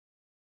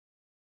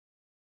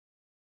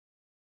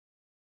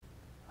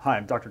Hi,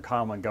 I'm Dr.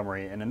 Kyle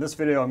Montgomery, and in this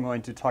video I'm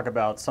going to talk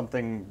about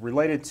something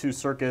related to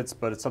circuits,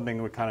 but it's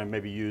something we kind of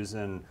maybe use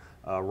in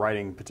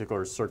writing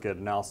particular circuit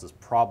analysis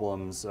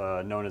problems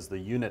known as the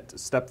unit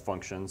step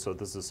function. So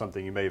this is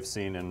something you may have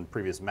seen in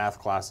previous math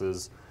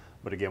classes,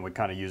 but again we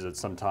kind of use it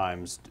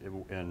sometimes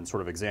in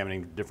sort of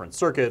examining different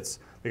circuits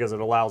because it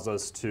allows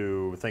us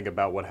to think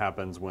about what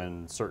happens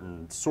when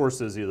certain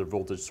sources, either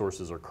voltage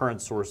sources or current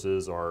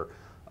sources, are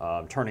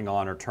turning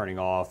on or turning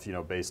off,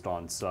 based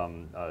on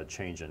some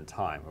change in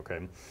time,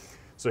 okay?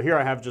 So here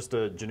I have just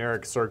a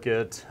generic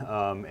circuit,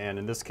 and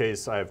in this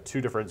case I have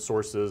two different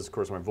sources, of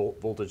course my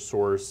voltage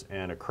source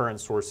and a current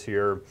source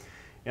here.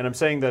 And I'm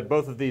saying that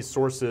both of these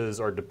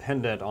sources are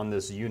dependent on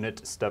this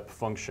unit step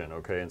function,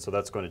 okay? And so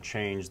that's going to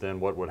change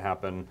then what would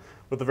happen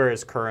with the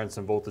various currents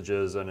and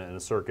voltages in a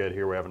circuit.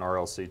 Here we have an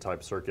RLC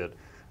type circuit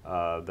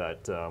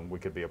that we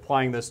could be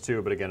applying this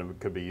to, but again it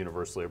could be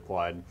universally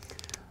applied.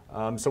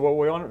 So what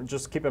we want to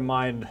just keep in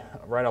mind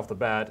right off the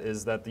bat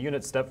is that the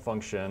unit step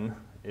function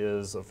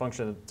is a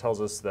function that tells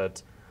us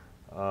that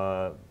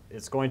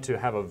it's going to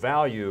have a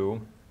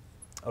value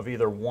of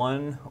either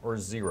 1 or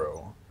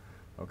 0,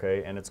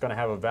 okay? And it's going to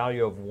have a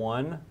value of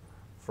 1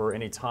 for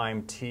any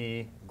time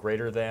t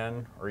greater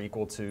than or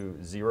equal to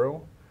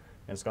 0,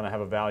 and it's going to have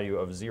a value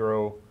of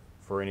 0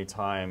 for any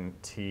time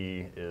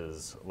t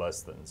is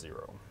less than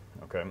 0,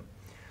 okay?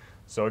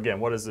 So again,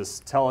 what does this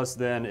tell us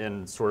then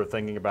in sort of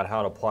thinking about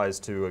how it applies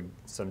to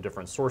some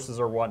different sources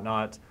or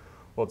whatnot?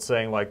 Well, it's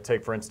saying, like,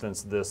 take for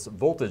instance this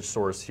voltage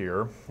source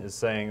here,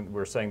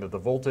 we're saying that the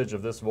voltage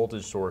of this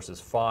voltage source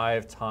is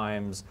 5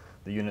 times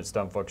the unit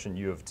step function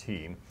u of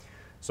t.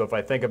 So if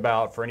I think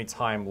about for any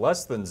time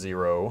less than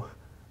 0,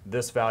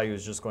 this value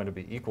is just going to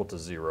be equal to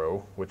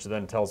 0, which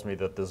then tells me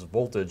that this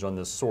voltage on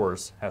this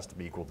source has to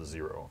be equal to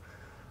 0.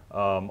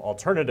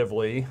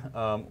 Alternatively,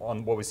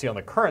 on what we see on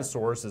the current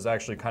source is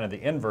actually kind of the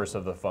inverse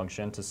of the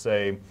function, to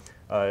say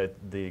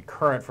the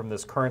current from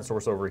this current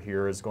source over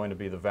here is going to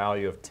be the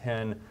value of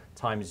 10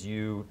 times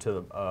u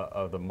to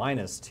the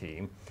minus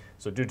t.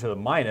 So due to the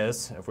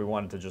minus, if we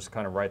wanted to just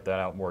kind of write that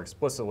out more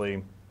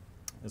explicitly,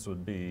 this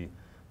would be,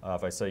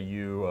 if I say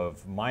u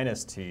of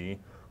minus t,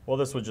 well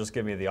this would just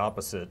give me the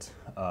opposite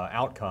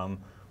outcome,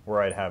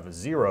 where I'd have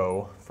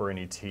 0 for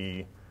any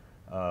t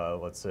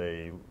let's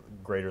say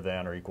greater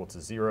than or equal to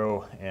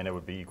 0, and it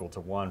would be equal to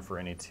 1 for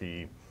any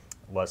t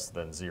less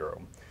than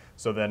 0.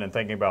 So then in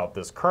thinking about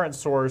this current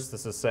source,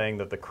 this is saying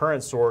that the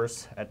current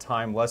source at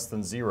time less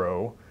than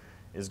 0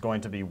 is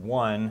going to be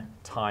 1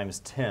 times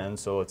 10,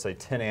 so let's say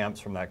 10 amps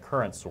from that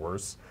current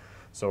source.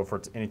 So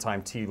for any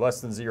time t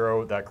less than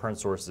 0, that current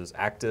source is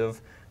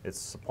active. It's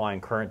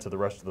supplying current to the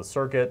rest of the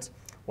circuit,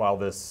 while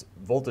this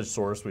voltage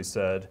source, we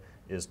said,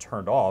 is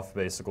turned off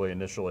basically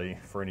initially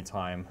for any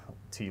time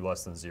t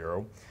less than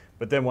 0.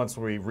 But then once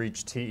we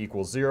reach t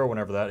equals 0,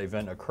 whenever that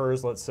event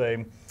occurs, let's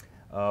say,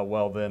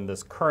 well then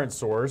this current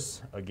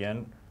source,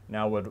 again,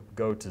 now would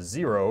go to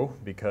 0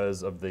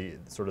 because of the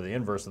sort of the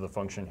inverse of the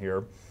function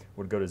here,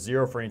 would go to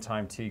 0 for any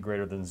time t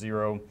greater than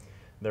 0,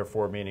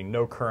 therefore meaning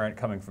no current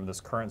coming from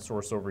this current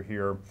source over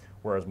here,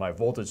 whereas my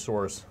voltage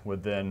source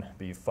would then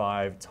be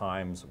 5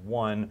 times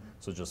 1,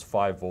 so just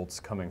 5 volts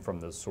coming from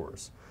this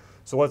source.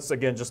 So let's,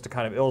 again, just to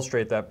kind of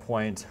illustrate that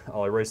point,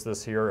 I'll erase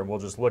this here and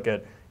we'll just look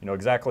at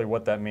exactly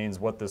what that means,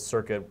 what this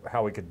circuit,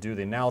 how we could do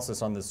the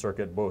analysis on this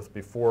circuit both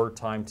before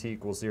time t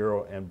equals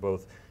 0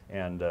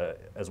 and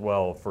as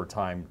well for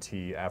time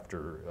t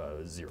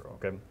after 0,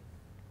 okay?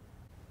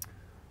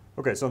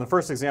 Okay, so in the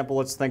first example,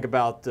 let's think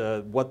about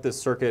what this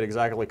circuit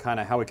exactly, kind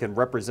of how we can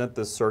represent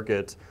this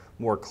circuit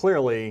more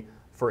clearly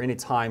for any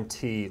time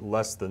t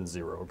less than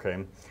 0,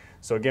 okay?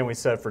 So again, we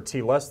said for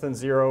t less than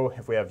 0,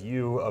 if we have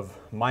u of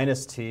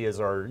minus t as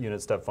our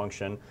unit step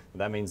function,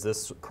 that means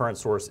this current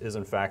source is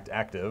in fact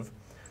active.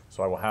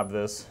 So I will have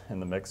this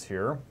in the mix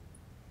here.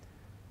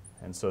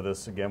 And so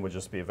this again would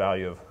just be a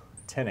value of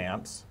 10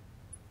 amps.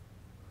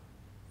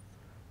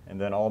 And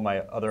then all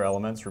my other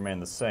elements remain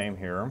the same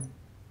here.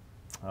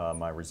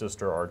 My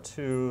resistor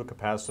R2,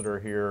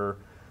 capacitor here,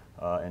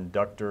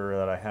 inductor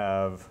that I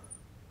have,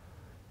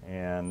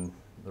 and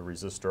the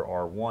resistor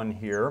R1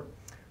 here.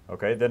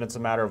 Okay, then it's a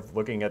matter of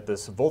looking at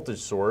this voltage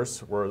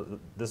source, where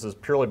this is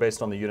purely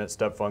based on the unit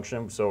step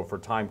function. So for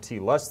time t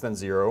less than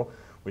 0,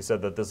 we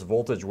said that this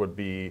voltage would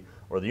be,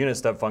 or the unit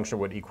step function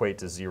would equate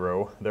to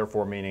 0,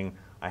 therefore meaning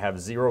I have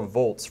 0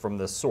 volts from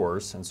this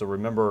source. And so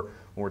remember,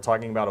 when we're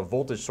talking about a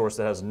voltage source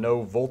that has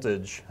no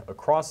voltage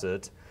across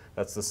it,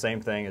 that's the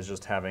same thing as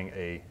just having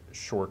a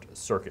short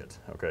circuit,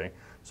 okay?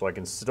 So I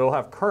can still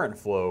have current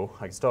flow,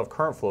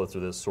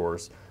 through this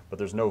source, but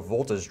there's no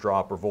voltage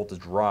drop or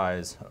voltage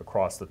rise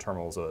across the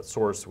terminals of that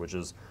source, which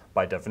is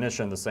by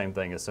definition the same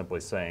thing as simply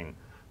saying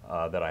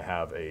that I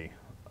have a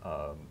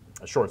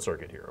short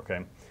circuit here,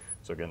 okay?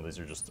 So again, these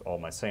are just all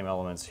my same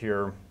elements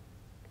here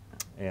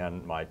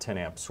and my 10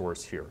 amp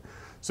source here.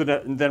 So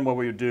then what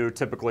we would do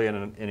typically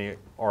in any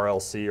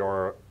RLC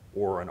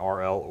or an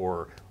RL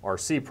or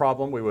RC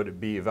problem, we would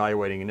be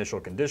evaluating initial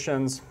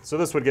conditions. So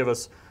this would give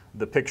us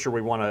the picture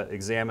we want to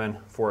examine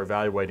for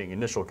evaluating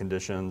initial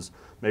conditions.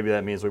 Maybe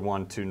that means we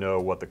want to know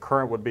what the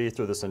current would be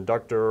through this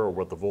inductor, or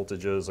what the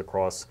voltage is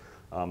across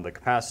the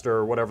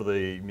capacitor, whatever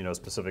the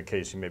specific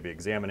case you may be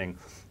examining.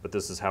 But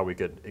this is how we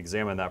could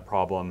examine that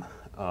problem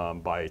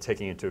by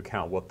taking into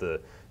account what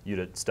the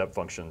unit step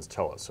functions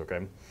tell us.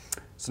 Okay,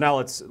 so now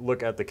let's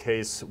look at the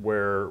case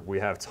where we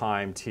have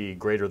time t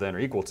greater than or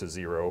equal to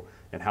 0,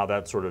 and how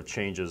that sort of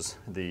changes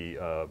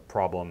the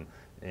problem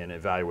in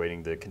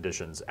evaluating the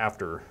conditions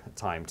after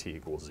time t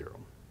equals 0.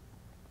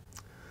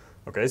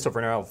 Okay, so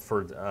for now,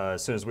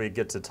 as soon as we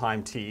get to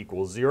time t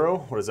equals 0,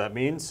 what does that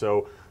mean?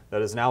 So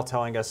that is now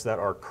telling us that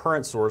our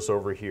current source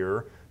over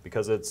here,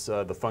 because it's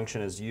the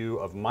function is u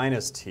of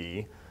minus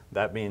t,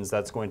 that means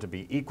that's going to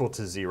be equal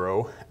to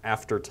 0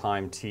 after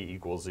time t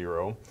equals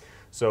 0.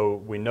 So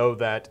we know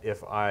that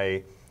if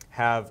I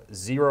have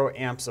 0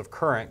 amps of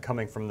current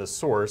coming from this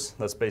source,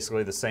 that's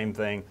basically the same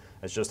thing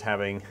as just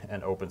having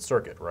an open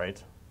circuit,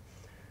 right?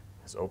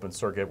 This open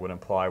circuit would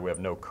imply we have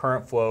no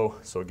current flow.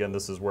 So again,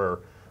 this is where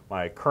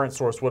my current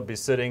source would be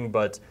sitting,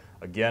 but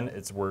again,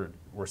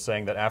 we're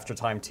saying that after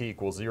time t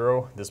equals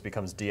 0, this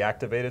becomes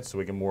deactivated, so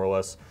we can more or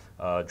less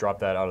drop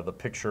that out of the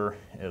picture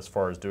as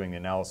far as doing the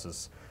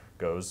analysis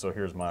goes. So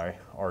here's my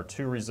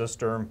R2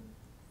 resistor,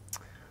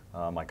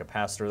 my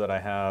capacitor that I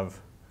have,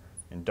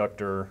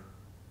 inductor,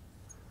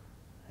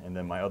 and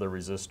then my other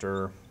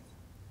resistor.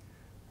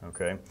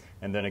 Okay,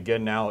 and then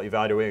again now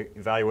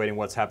evaluating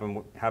what's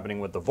happening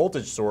with the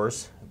voltage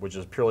source, which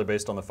is purely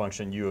based on the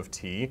function u of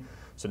t.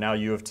 So now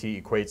u of t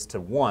equates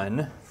to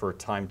 1 for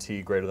time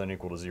t greater than or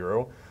equal to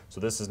 0. So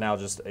this is now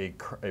just a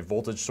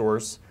voltage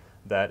source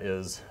that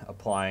is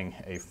applying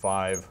a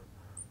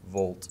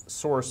 5-volt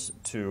source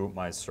to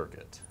my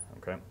circuit.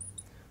 Okay,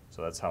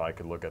 so that's how I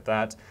could look at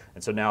that.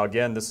 And so now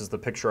again, this is the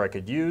picture I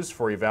could use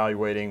for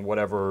evaluating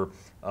whatever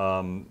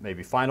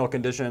maybe final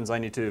conditions I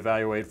need to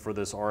evaluate for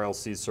this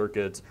RLC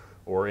circuit,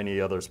 or any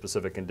other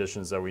specific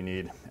conditions that we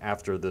need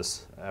after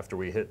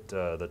we hit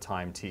the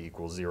time t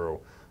equals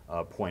 0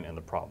 point in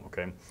the problem.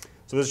 Okay,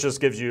 so this just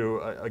gives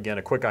you again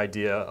a quick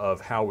idea of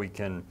how we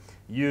can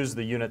use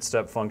the unit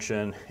step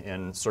function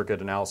in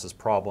circuit analysis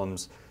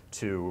problems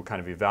to kind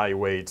of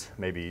evaluate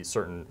maybe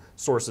certain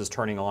sources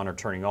turning on or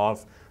turning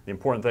off. The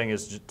important thing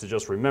is to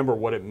just remember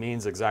what it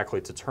means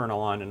exactly to turn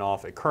on and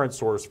off a current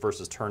source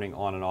versus turning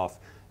on and off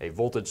a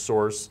voltage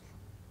source.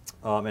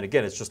 And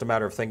again, it's just a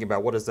matter of thinking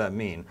about what does that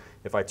mean.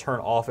 If I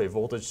turn off a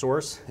voltage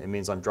source, it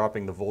means I'm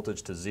dropping the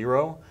voltage to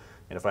 0.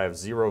 And if I have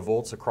 0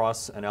 volts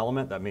across an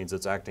element, that means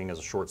it's acting as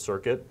a short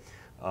circuit.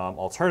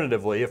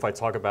 Alternatively, if I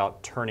talk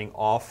about turning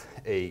off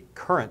a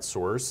current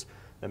source,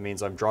 that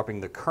means I'm dropping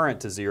the current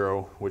to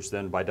 0, which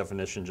then by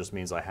definition just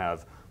means I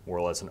have more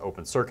or less an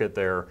open circuit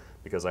there,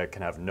 because I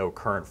can have no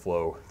current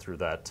flow through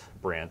that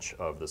branch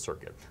of the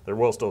circuit. There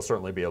will still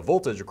certainly be a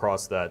voltage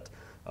across that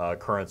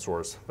current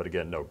source, but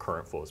again, no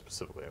current flow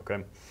specifically,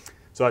 okay?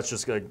 So that's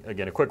just,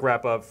 again, a quick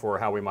wrap up for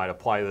how we might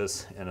apply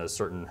this in a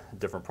certain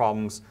different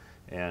problems.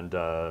 And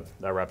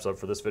that wraps up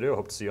for this video.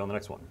 Hope to see you on the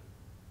next one.